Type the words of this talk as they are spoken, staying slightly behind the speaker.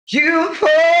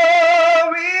Euphoria,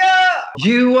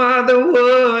 you are the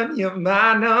one, you're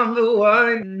my number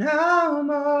one. Now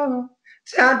more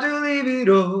time to leave it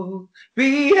all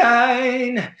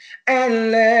behind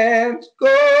and let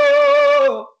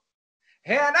go.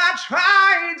 And I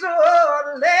tried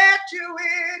to let you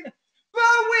in,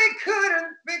 but we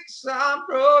couldn't fix our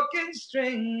broken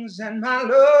strings, and my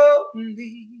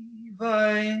lonely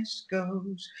voice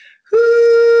goes, ooh,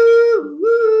 ooh,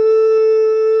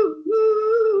 ooh.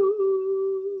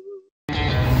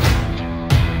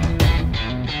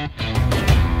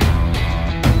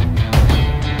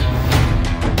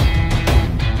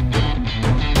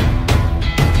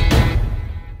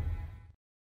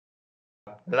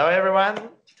 Hello, everyone.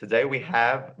 Today we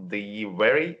have the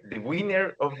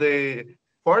winner of the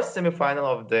first semifinal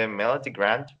of the Melodi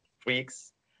Grand Prix.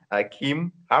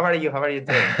 Kim, how are you? How are you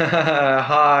doing?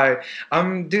 Hi,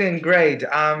 I'm doing great.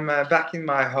 I'm back in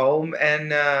my home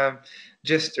and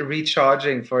just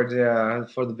recharging for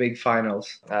the big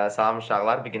finals. Salam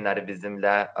uşaqlar. Bu günləri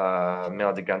bizimlə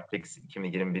Melodi Grand Prix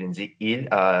 2021-ci il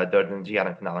 4-cü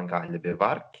yarım finalın qalibi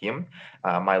var. Kim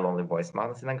My Lonely Voice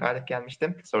mahnısı ilə qalib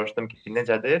gəlmişdi. Soruşdum ki,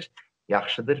 necədir?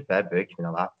 Yaxşıdır və böyük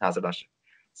finala hazırlaşır.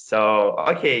 So,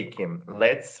 okay, Kim,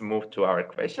 let's move to our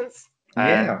questions.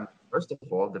 Yeah. And first of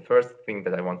all, the first thing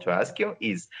that I want to ask you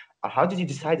is how did you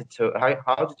decide to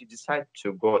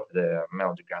go to the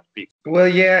Melodi Grand Prix? Well,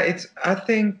 yeah, it's. I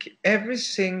think every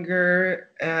singer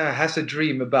has a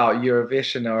dream about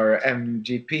Eurovision or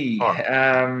MGP.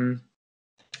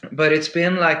 But it's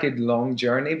been like a long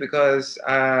journey because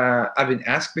I've been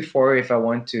asked before if I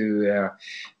want to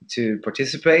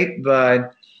participate,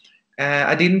 but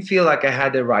I didn't feel like I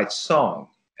had the right song.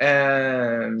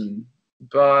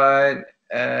 But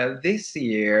this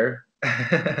year,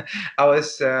 I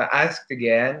was asked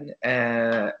again,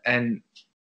 and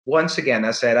once again,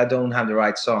 I said I don't have the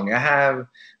right song. I have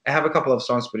a couple of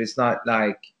songs, but it's not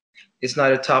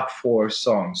a top 4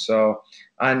 song. So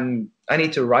I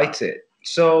need to write it.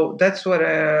 So that's what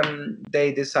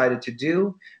they decided to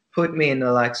do. Put me in a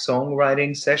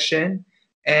songwriting session,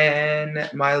 and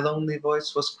My Lonely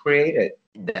Voice was created.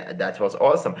 That was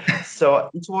awesome. So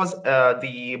it was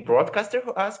the broadcaster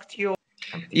who asked you.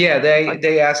 Yeah,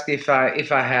 they asked if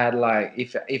I had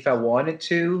if I wanted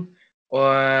to,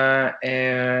 or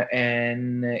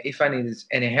and if I needed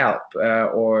any help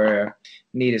or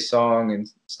need a song and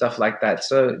stuff like that.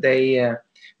 So they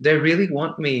really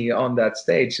want me on that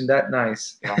stage, and that's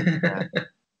nice.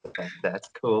 That's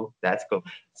cool. That's cool.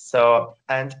 So,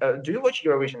 and do you watch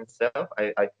Eurovision itself?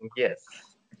 I think yes.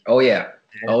 Oh yeah.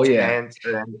 Oh yeah. And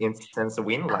since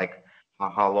win, like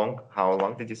how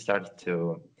long did you start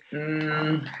to?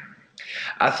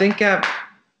 I think I've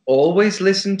always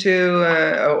listened to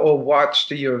or watched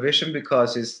the Eurovision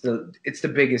because it's the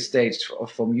biggest stage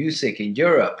for music in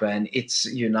Europe, and it's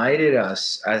united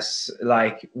us as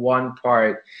like one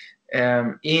part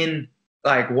in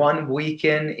like one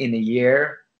weekend in a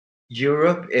year.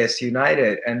 Europe is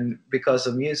united, and because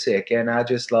of music, and I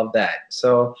just love that.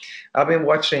 So I've been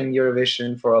watching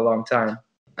Eurovision for a long time.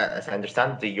 As I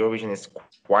understand, the Eurovision is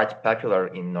quite popular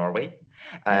in Norway,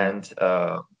 and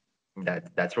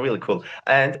that's really cool.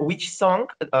 And which song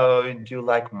do you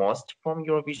like most from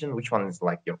Eurovision? Which one is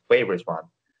like your favorite one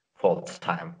of all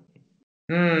time?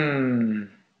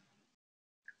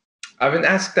 I've been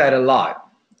asked that a lot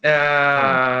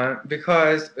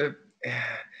because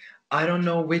I don't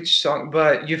know which song,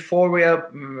 but Euphoria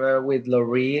with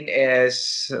Loreen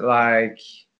is like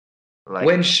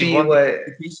when she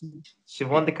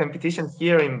won the competition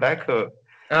here in Baku.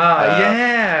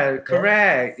 Yeah,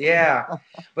 correct. Yeah.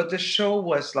 But the show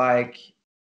was like,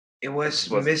 it was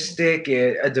mystic.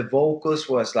 The vocals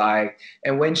was like,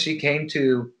 and when she came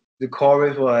to the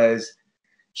chorus was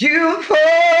Euphoria.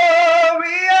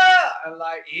 I'm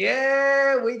like,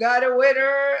 yeah, we got a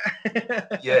winner.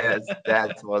 Yes,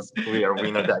 that was clear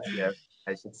winner that year,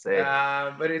 I should say.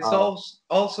 But it's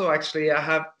also actually, I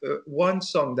have one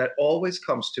song that always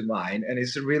comes to mind, and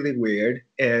it's really weird,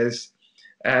 is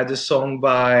the song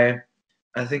by,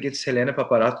 I think it's Helena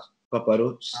Paparazzi.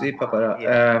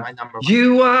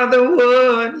 You are the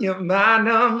one, you're my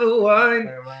number one.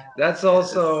 That's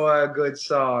also a good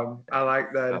song. I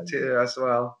like that too as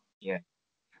well. Yeah.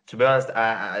 To be honest,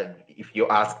 if you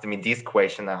asked me this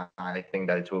question, I think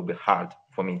that it will be hard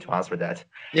for me to answer that.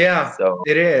 Yeah, so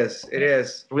it is. It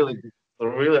is really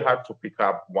hard to pick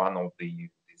up one of these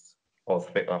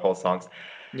whole songs.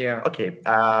 Yeah. Okay.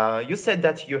 You said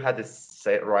that you had a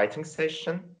writing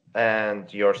session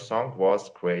and your song was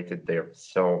created there.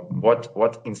 So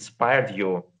what inspired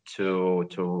you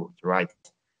to write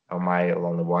My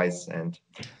Lonely Voice, and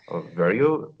were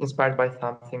you inspired by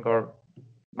something or?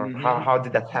 Or how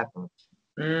did that happen?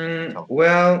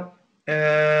 Well,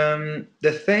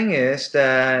 the thing is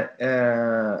that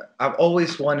I've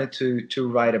always wanted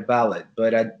to write a ballad,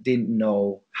 but I didn't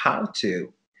know how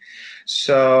to.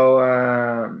 So,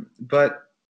 but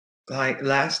like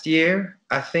last year,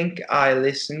 I think I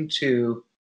listened to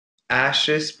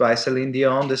Ashes by Celine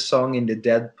Dion, the song in the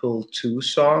Deadpool 2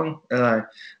 song. And like,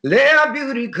 let our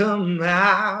beauty come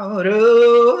out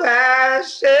of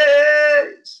ashes.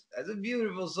 That's a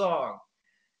beautiful song.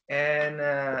 And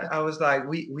I was like,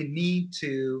 we need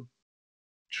to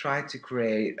try to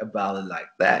create a ballad like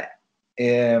that.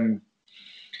 Um,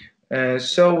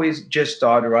 so we just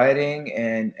started writing,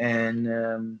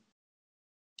 and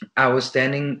I was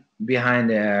standing behind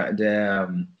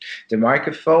the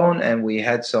microphone, and we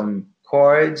had some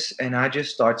chords, and I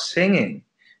just start singing,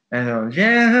 and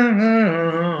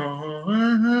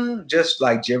just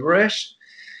like gibberish,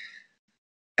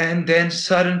 and then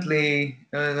suddenly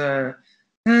a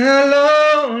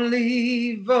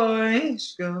lonely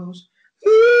voice goes,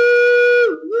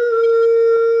 ooh,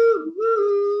 ooh,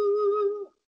 ooh.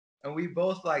 And we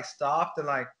both like stopped and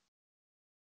like,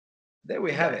 there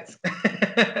we have it.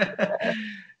 Yes.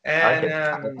 And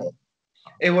Okay.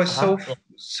 it was Uh-huh.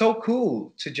 so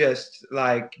cool to just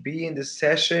like be in the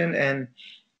session. And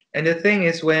the thing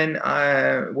is, when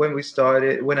we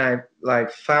started, when I like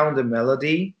found the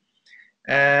melody,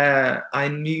 I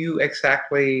knew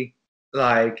exactly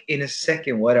like in a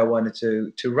second what I wanted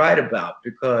to write about,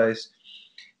 because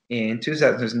in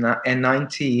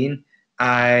 2019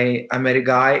 I met a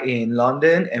guy in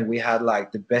London, and we had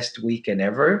like the best weekend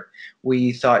ever.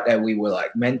 We thought that we were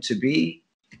like meant to be,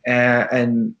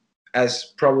 and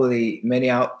as probably many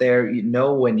out there, you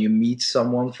know, when you meet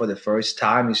someone for the first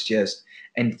time, it's just,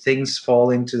 and things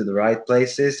fall into the right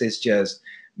places, it's just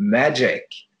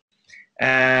magic.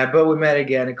 But we met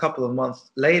again a couple of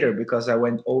months later because I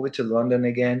went over to London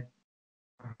again,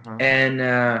 Uh-huh. and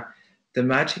the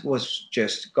magic was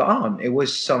just gone. It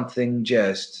was something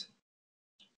just,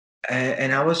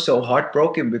 and I was so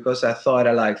heartbroken because I thought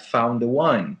I like found the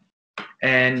one.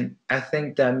 And I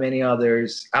think that many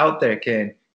others out there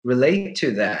can relate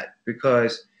to that,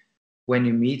 because when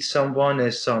you meet someone,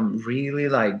 there's some really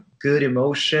like good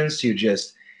emotions.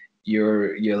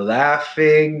 You're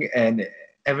laughing, and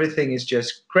everything is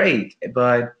just great.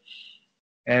 But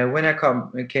when I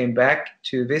came back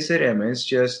to visit him, it's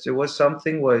just, it was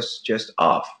something was just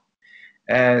off.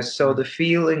 So the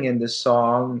feeling in the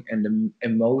song and the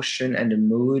emotion and the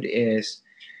mood is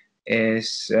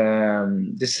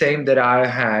the same that I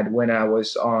had when I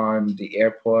was on the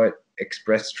airport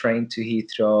express train to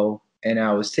Heathrow, and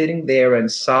I was sitting there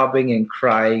and sobbing and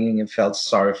crying and felt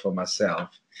sorry for myself.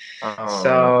 Oh,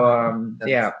 So that's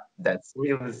yeah, that's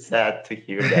really sad to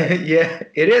hear that. yeah,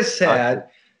 it is Okay, sad, it is.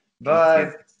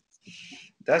 but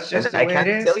that's And just the I way it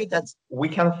can tell is. you that we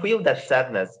can feel that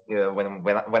sadness when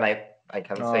I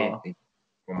can say Oh, it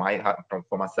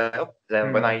for myself.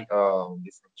 Then when mm. I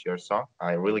listen to your song,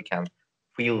 I really can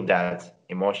feel that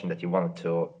emotion that you wanted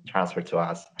to transfer to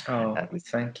us. Oh, At least,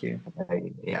 thank you.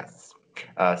 yes.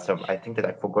 So I think that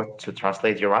I forgot to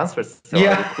translate your answers, so I will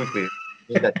Yeah. quickly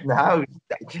do that now.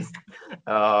 I just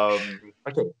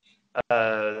okay.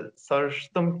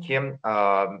 Soruştum ki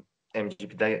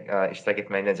MGP'de iştirak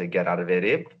etməyə necə qərar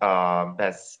verib,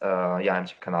 bəs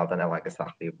yayımçı kanaldan əlaqə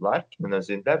saxlayıblar kimin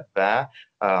özündə və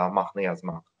mahnı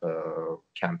yazmaq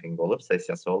kempinq olub,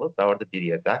 sessiyası olub və orada bir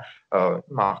yerdə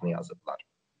mahnı yazıblar.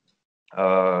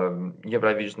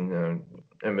 Eurovision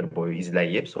ömür boyu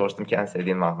izləyib, soruşdum ki, ən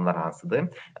sevdiyin mahnılar hansıdır?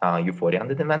 Euforian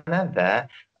dedi mənə və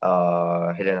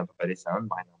Helena Paparizyanın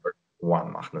My Number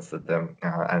One mahnısıdır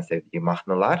ən sevdiyi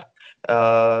mahnılar.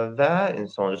 Və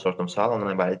sonuncu sorduğum sual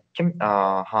ondan ibarət ki,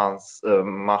 hansı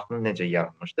mahnı necə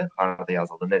yaranmışdı, harada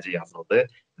yazıldı, necə yazıldı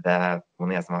və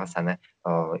bunu yazmağa səni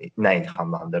nə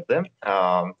ilhamlandırdı?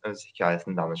 Öz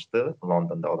hekayəsini danışdı.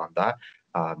 Londonda olanda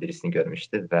birisini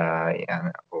görmüşdü və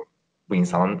yəni bu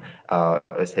insanın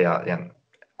yani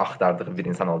aktardığı bir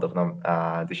insan olduğunu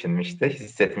düşünmüştü,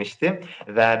 hissetmişti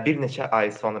ve bir neçə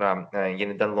ay sonra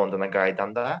yeniden Londona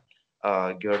qaydanda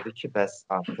gördü ki, bəs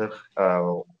artıq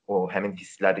o həmin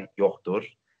hisslər yoxdur.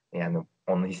 Yəni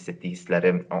onun hiss etdiyi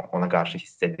hissləri ona qarşı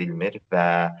hiss edilmir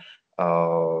və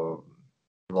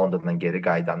Londondan geri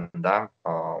qaydanda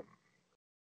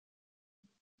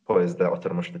poyezdə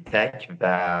oturmuşdu tək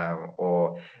və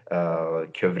o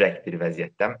kövrək bir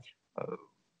vəziyyətdə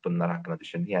bunlar haqqında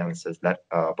düşündü. Yəni sözlər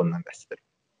bundan bəhs edir.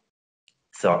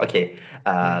 So, okay,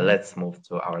 Mhm. let's move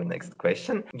to our next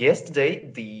question. Yesterday,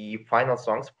 the final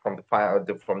songs from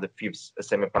from the fifth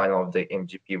semifinal of the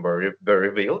MGP were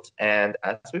revealed, and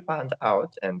as we found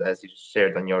out, and as you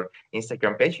shared on your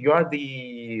Instagram page, you are the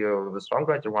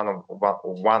songwriter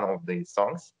one of the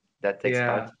songs that takes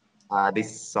Yeah. part. This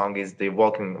song is the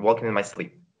 "Walking in My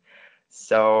Sleep."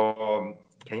 So,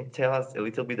 can you tell us a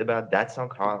little bit about that song?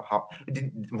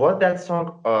 Was that song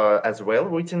as well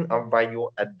written by you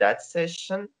at that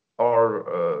session, or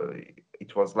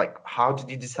it was like how did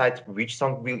you decide which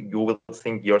song you will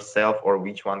sing yourself, or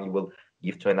which one you will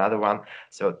give to another one?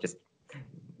 So just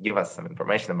give us some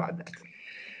information about that.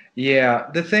 Yeah,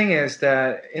 the thing is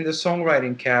that in the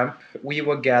songwriting camp, we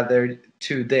were gathered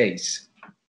 2 days,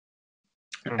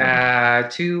 Mm-hmm.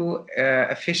 two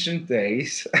efficient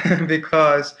days,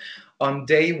 because on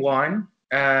day one,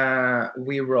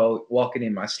 we wrote Walking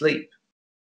in My Sleep.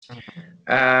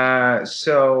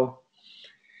 So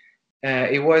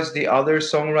it was the other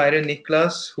songwriter,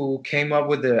 Niklas, who came up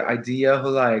with the idea, who,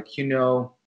 like,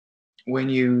 when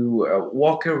you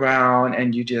walk around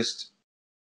and you just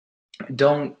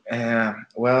don't,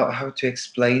 well, how to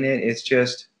explain it? It's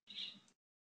just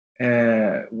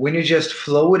when you're just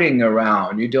floating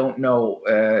around, you don't know,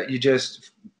 you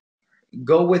just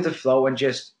go with the flow and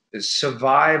just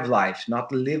survive life,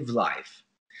 not live life.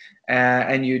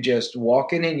 And you just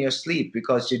walking in your sleep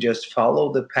because you just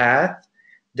follow the path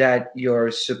that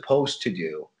you're supposed to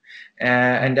do.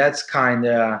 And that's kind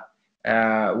of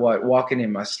what walking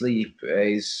in my sleep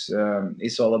is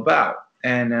all about.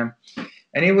 And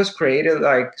it was created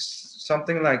like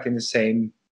something like in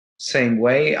the same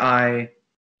way.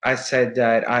 I said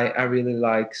that I really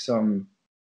like some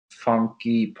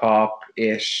funky pop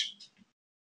ish,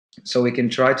 so we can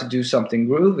try to do something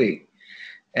groovy.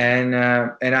 And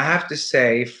I have to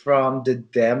say, from the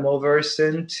demo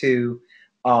version to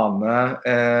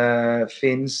Anna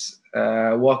Finn's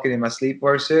 "Walking in My Sleep"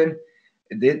 version,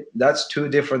 that's two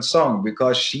different songs,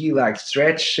 because she like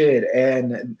stretched it,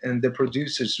 and the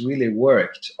producers really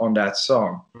worked on that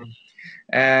song.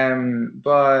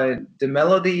 But the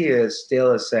melody is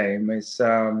still the same. It's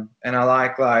and I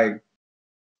like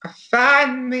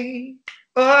find me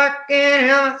walking in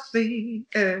my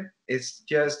sleep. It's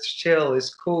just chill.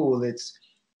 It's cool. It's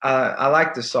I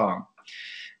like the song.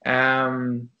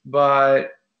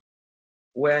 But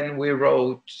when we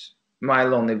wrote "My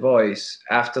Lonely Voice"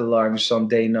 after lunch on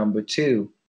day number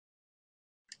two,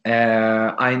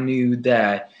 I knew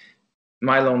that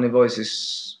 "My Lonely Voice"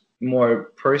 is more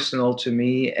personal to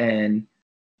me, and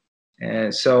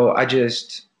so I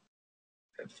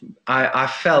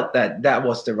felt that that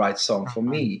was the right song for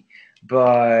me.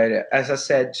 But as I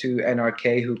said to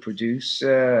NRK, who produced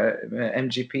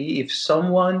MGP,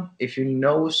 if you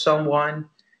know someone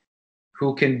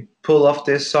who can pull off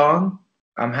this song,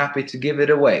 I'm happy to give it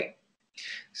away.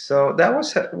 So that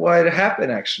was what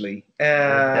happened, actually.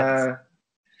 That's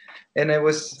And I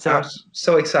so. was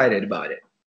so excited about it.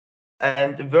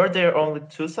 And were there only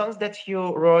two songs that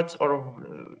you wrote, or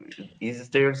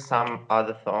is there some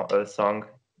other song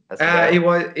as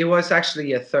well? It was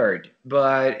actually a third,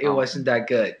 but it Okay. wasn't that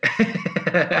good.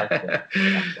 Okay. Okay.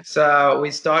 So we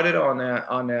started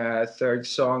on a third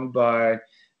song, but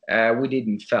we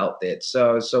didn't felt it.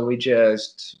 So we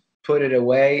just put it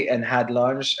away and had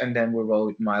lunch, and then we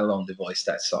wrote "My Lonely Voice"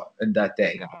 that song and that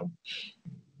day. Yeah.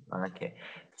 Okay.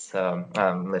 So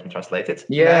let me translate it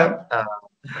Yeah. now.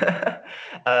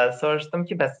 Soruştum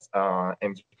ki bəs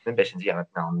MGP-nin 5-ci yarı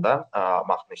finalında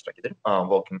mahnı iştirak edir.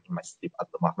 Walking in My Sleep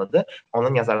adlı mahnıdır.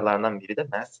 Onun yazarlarından biri də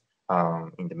məhz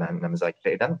indi mənimlə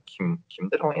müzakirə edən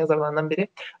kimdir? Onun yazarlarından biri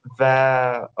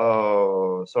və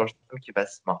soruşdum ki,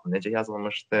 bəs mahnı necə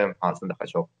yazılmışdı? Hansını daha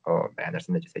çox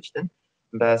bəyənirsən, necə seçdin?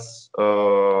 Bəs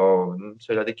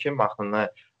söylədi ki, mahnını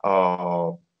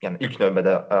yəni ilk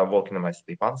növbədə Walking in My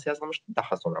Sleep hansı yazılmışdı,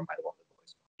 daha sonra My Lonely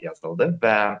Voice yazıldı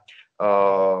və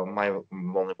My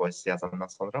Lonely Voice yazandan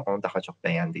sonra onu daha çox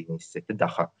bəyəndiyini hiss etdi,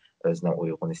 daha özünə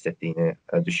uyğun hiss etdiyini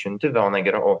düşündü və ona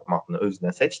görə o mahnını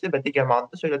özünə seçdi və digər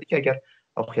mahnıda söylədi ki, əgər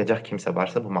oxuyacaq kimsə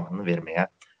varsa bu mahnını verməyə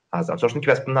hazıram. Soruşdum ki,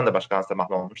 bəs bundan da başqa hansısa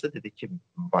mahnı olmuşdu? Dedi ki,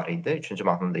 var idi. Üçüncü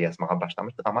mahnını da yazmağa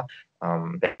başlamışdı, amma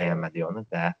bəyənmədi onu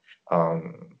və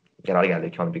qərar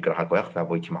gəldi ki, onu bir qırağa qoyaq və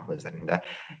bu iki mahnı üzərində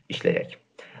işləyək.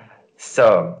 So,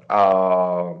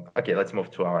 okay, let's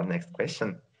move to our next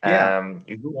question. Yeah.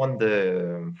 You won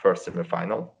the first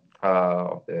semifinal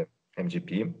of the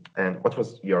MGP, and what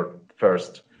was your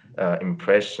first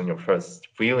impression, your first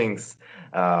feelings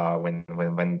when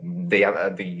they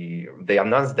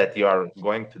announced that you are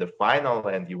going to the final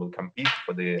and you will compete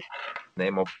for the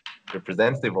name of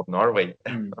representative of Norway?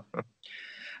 Mm.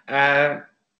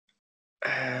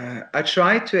 Uh, I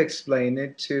tried to explain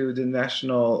it to the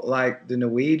national, like the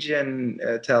Norwegian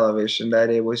television, that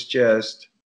it was just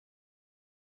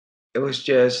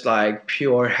like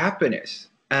pure happiness,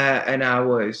 and I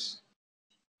was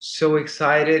so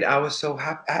excited. I was so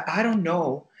happy. I don't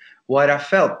know what I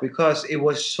felt because it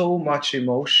was so much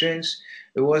emotions.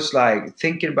 It was like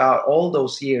thinking about all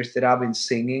those years that I've been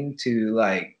singing to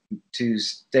like to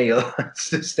stay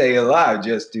to stay alive,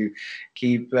 just to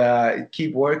keep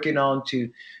working on to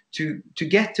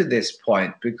get to this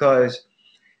point. Because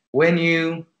when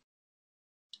you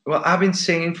well, I've been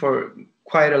singing for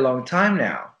quite a long time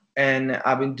now, and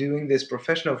I've been doing this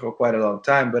professional for quite a long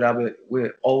time. But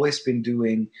we've always been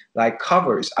doing like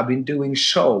covers. I've been doing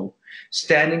show,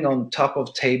 standing on top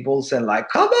of tables and like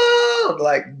come on,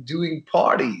 like doing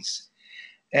parties.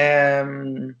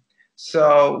 Um,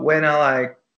 so when I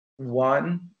like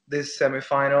won this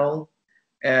semifinal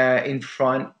in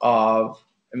front of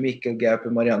Mikkel Gaup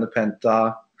and Marianne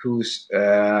Penta, who's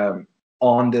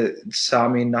on the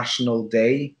Sami National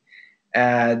Day.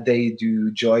 They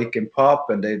do joik and pop,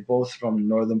 and they're both from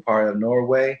northern part of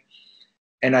Norway.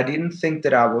 And I didn't think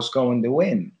that I was going to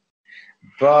win,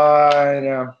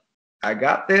 but I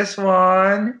got this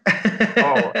one.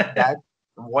 Oh, that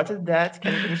what is that?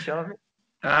 Can you show me?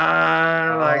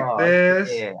 Like Oh, this.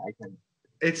 okay, I can.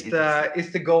 It's It's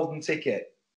the golden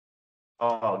ticket.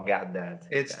 oh, got that.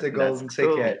 It's the That's golden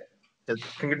cool. ticket. Just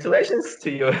congratulations to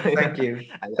you. Thank you.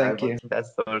 I Thank you. wanted to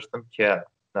sormuştum ki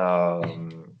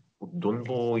dün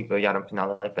bu yarım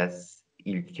finalda bəs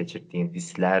ilk keçirdiyin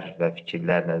hisslər və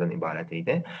fikirlər nədən ibarət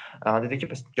idi? Dedi ki,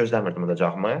 bəs gözləmirdim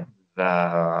udacağımı və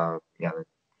yəni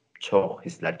çox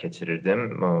hisslər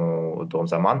keçirirdim olduğum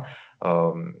zaman.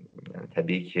 Yəni,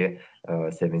 təbii ki,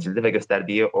 sevinclidir və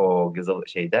göstərdiyi o qızıl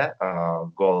şeydə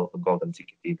golden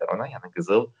ticket deyirlər ona, yəni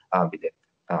qızıl bilet.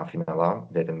 Finala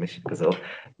verilmiş qızıl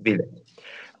bilet.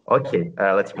 Okay,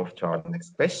 let's move to our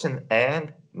next question.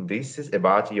 And this is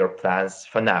about your plans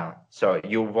for now. So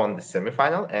you won the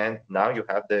semifinal, and now you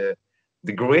have the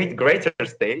greater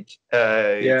stage.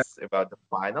 Yeah. It's about the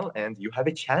final, and you have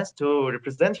a chance to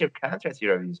represent your country at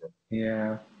Eurovision.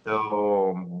 Yeah.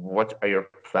 So what are your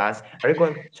plans? Are you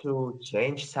going to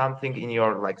change something in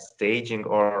your like staging,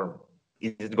 or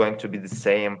is it going to be the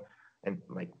same? And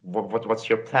like, what's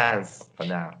your plans for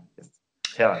now? Just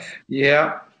tell us.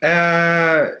 Yeah.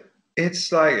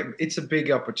 It's like it's a big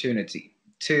opportunity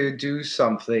to do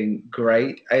something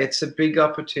great. It's a big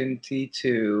opportunity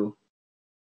to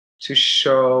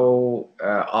show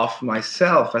off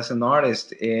myself as an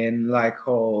artist in like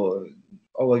all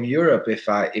of Europe if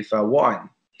I won.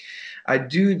 I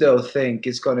do though think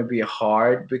it's going to be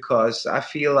hard because I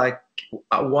feel like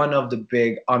one of the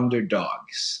big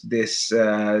underdogs this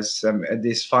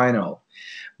final,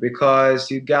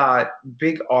 because you got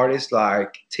big artists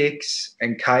like Tix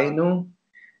and Kaino.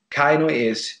 Kaino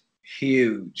is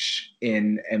huge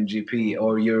in MGP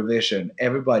or Eurovision.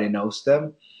 Everybody knows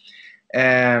them.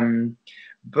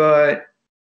 But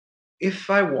if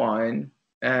I won,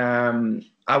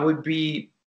 I would be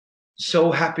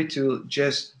so happy to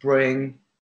just bring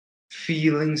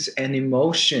feelings and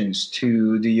emotions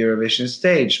to the Eurovision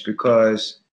stage,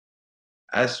 because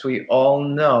as we all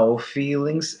know,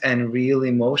 feelings and real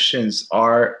emotions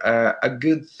are a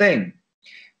good thing.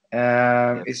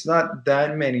 It's not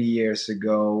that many years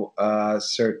ago, a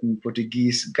certain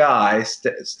Portuguese guy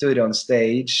stood on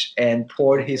stage and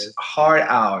poured his heart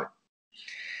out.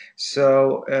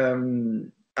 So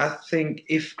I think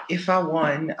if I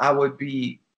won, I would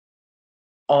be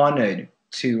honored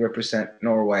to represent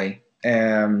Norway,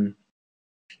 and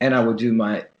I would do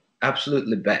my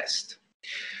absolutely best.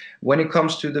 When it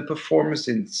comes to the performance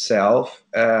itself,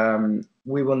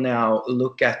 we will now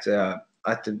look at the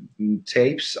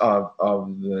tapes of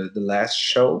the last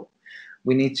show.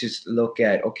 We need to look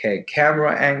at, okay,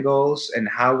 camera angles and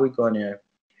how we're going to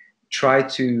try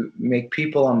to make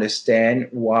people understand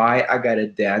why I got a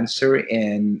dancer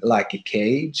in like a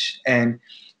cage, and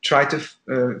try to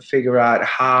figure out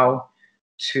how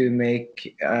to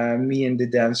make me and the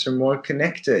dancer more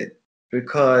connected,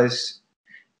 because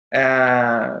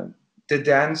the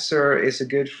dancer is a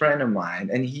good friend of mine,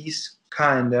 and he's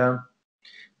kind of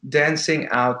dancing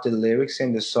out the lyrics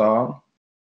in the song.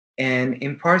 And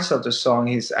in parts of the song,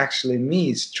 he's actually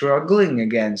me struggling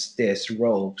against these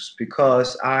ropes,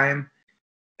 because when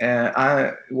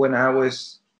I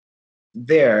was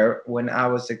there, when I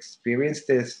was experienced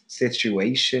this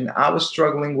situation, I was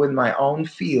struggling with my own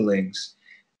feelings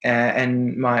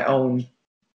and my own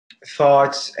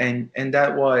thoughts, and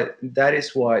that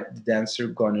is what the dancer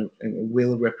gonna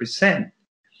will represent.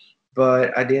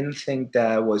 But I didn't think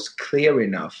that was clear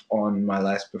enough on my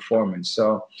last performance.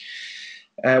 So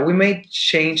We may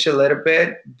change a little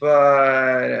bit,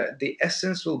 but the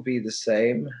essence will be the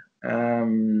same.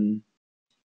 Um,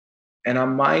 and I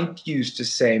might use the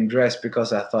same dress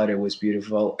because I thought it was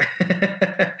beautiful,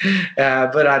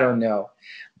 but I don't know.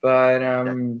 But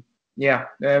yeah,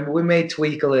 we may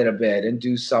tweak a little bit and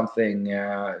do something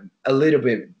a little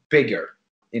bit bigger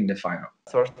in the final.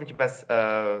 Soruşdum ki, bəs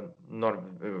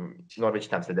Norveçi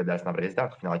təmsil edə bilərsən Abraziyada,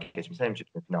 artıq finala keçmisən,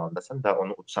 MGP-nin finalındasın və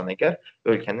onu utsan əgər,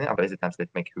 ölkəni Abraziyada təmsil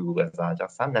etmək hüququ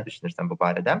qazanacaqsan. Nə düşünürsən bu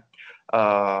barədə?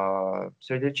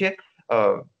 Söyləyir ki,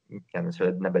 yəni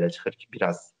söylədiyinə belə çıxır ki,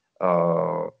 biraz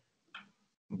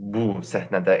bu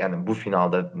səhnədə, yəni bu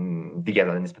finalda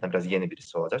digərlərinə nisbətən biraz yeni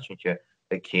birisi olacaq. Çünki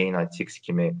KiiM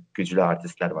kimi güclü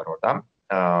artistlər var orada.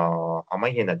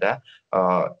 Amma yenə də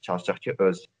çalışacaq ki,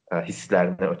 öz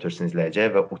hisslərini ötürsün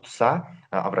izləyəcək və utsa,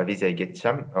 Avroviziyaya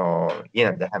getsəm,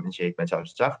 yenə də həmin şey etməyə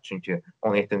çalışacaq. Çünki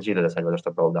 17-ci ildə də Salvador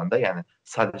Sobrol'dan da, yəni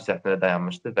sadəcə səhnədə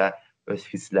dayanmışdı və öz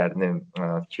hisslərini,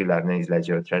 fikirlərini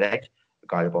izləyiciyə ötürərək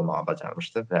qalib olmağa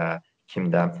bacarmışdı və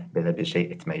KiiM də belə bir şey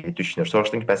etməyi düşünür.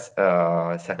 Soruşdum ki, bəs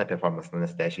səhnə performansında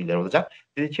nəsə dəyişikliklər olacaq?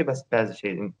 Dedi ki, bəs bəzi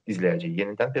şeyin izləyəcək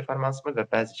yenidən performansımı və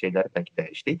bəzi şeyləri bəlkə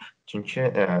dəyişdik.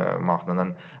 Çünki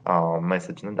mahnının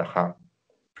mesajını daha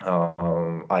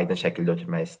aydın şəkildə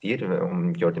ötürmək istəyir.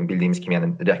 Gördüm, bildiyimiz kimi, yəni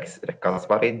rəqqas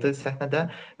var idi səhnədə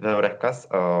və o rəqqas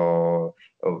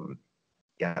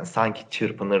yəni sanki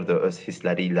çırpınırdı, öz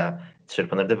hissləri ilə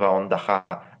çırpınırdı və onu daha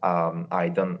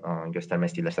aydın göstərmək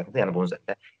istəyirlər səhnədə. Yəni bunun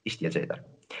üzərində işləyəcəklər.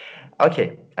 Okay,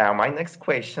 my next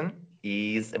question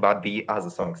is about the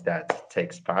other songs that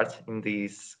takes part in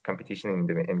this competition in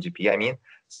the MGP. I mean,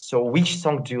 so which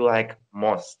song do you like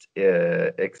most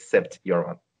except your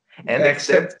one? And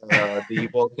except the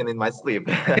Walking in My Sleep.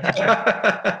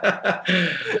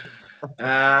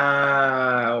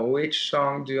 Which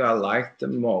song do I like the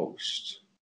most?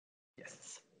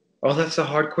 Yes. Oh, that's a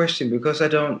hard question because I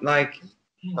don't like.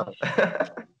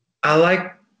 I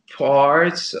like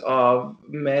parts of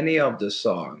many of the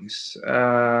songs,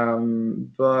 but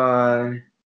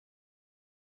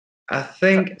I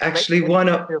think actually one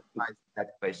of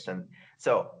that question.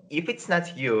 So, if it's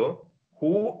not you,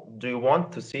 who do you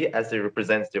want to see as a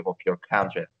representative of your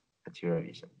country at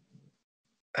Eurovision?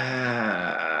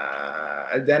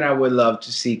 Then I would love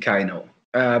to see Kaino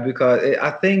because I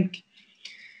think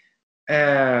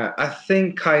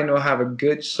Kaino have a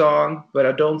good song, but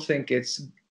I don't think it's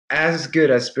as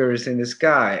good as Spirits in the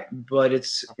Sky. But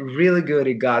it's really good.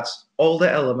 It got all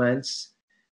the elements.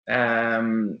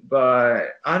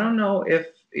 But I don't know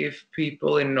if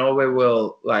people in Norway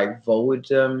will like vote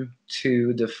them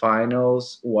to the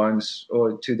finals once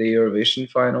or to the Eurovision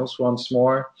finals once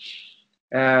more.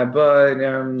 But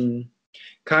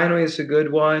Kaino is a good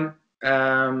one.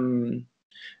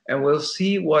 And we'll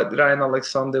see what Ryan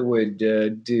Alexander would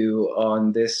do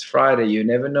on this Friday. You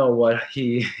never know what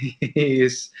he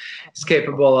is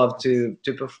capable of to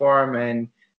perform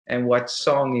and what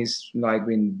song is like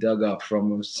been dug up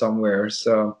from somewhere.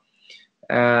 So,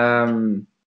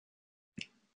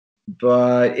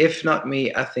 but if not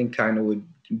me, I think Kaino would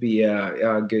be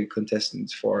a good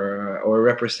contestant for or a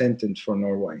representative for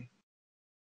Norway.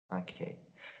 Okay.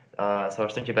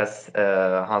 Soruşdum ki, bəs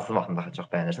hansı mahnını daha çox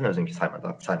bəyənirsən? Özünki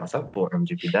saymasaq, bu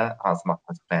MGP-də hansı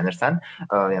mahnını çox bəyənirsən?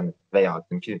 Yəni və ya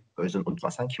dedim ki, özün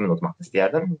udmasan, kimin udmağını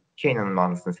istəyərdin? KiiM'in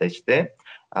mahnısını seçdi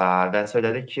və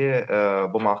söylədi ki,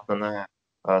 bu mahnını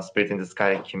Spirit in the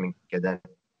Sky kimi qədər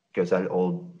gözəl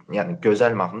yəni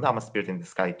gözəl mahnıdır, amma Spirit in the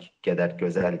Sky qədər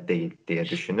gözəl deyil deyə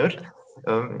düşünür.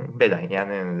 Belə,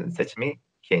 yəni seçimi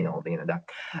KiiM oldu yine de.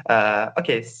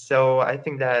 Okay, so I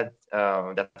think that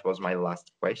that was my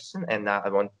last question, and now I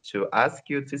want to ask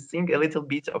you to sing a little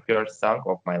bit of your song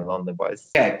of My Lonely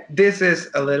Voice. Yeah, this is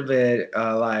a little bit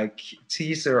like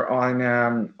teaser on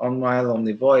My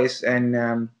Lonely Voice, and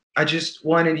I just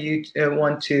wanted you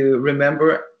want to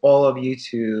remember all of you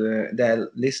to that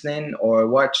listening or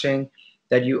watching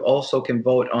that you also can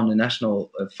vote on the national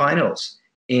finals.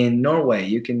 In Norway,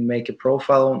 you can make a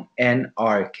profile on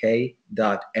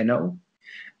nrk.no,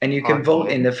 and you can vote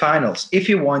in the finals if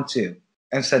you want to,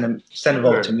 and send a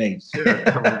vote to me. Sure.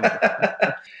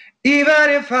 Even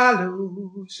if I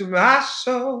lose my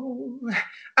soul,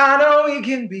 I know it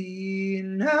can be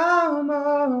no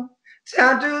more.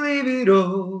 Time to leave it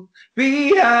all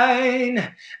behind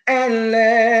and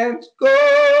let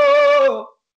go.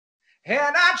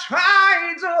 And I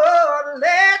tried to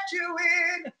let you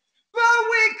in, but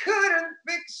we couldn't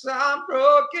fix our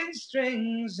broken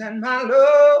strings, and my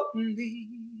lonely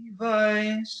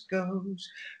voice goes,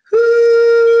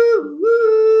 ooh,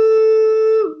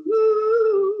 ooh,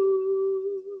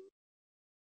 ooh.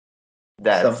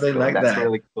 That's Something cool. like That's that.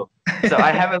 really cool. So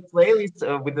I have a playlist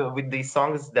with the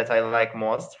songs that I like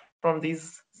most from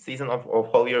this season of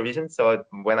whole Eurovision. So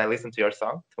when I listen to your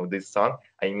song, to this song,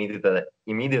 I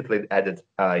immediately added it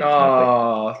to my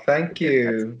playlist. Oh, thank That's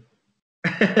you.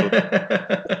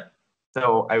 cool.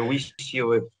 So I wish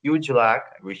you a huge luck.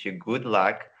 I wish you good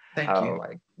luck. Thank you.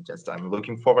 I'm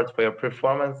looking forward for your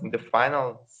performance in the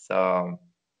final. So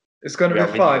It's gonna we be are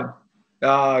with you. fun.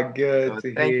 Ah, good So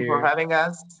to thank you for hear. having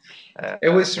us. It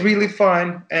was Thank you really for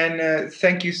fun, and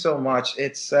thank you so much.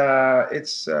 It's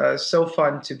so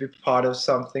fun to be part of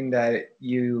something that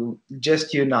you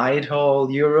just unite whole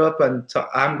Europe, and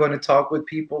I'm going to talk with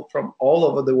people from all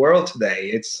over the world today.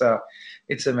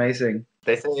 It's amazing.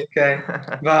 stay safe. Okay,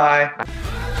 bye.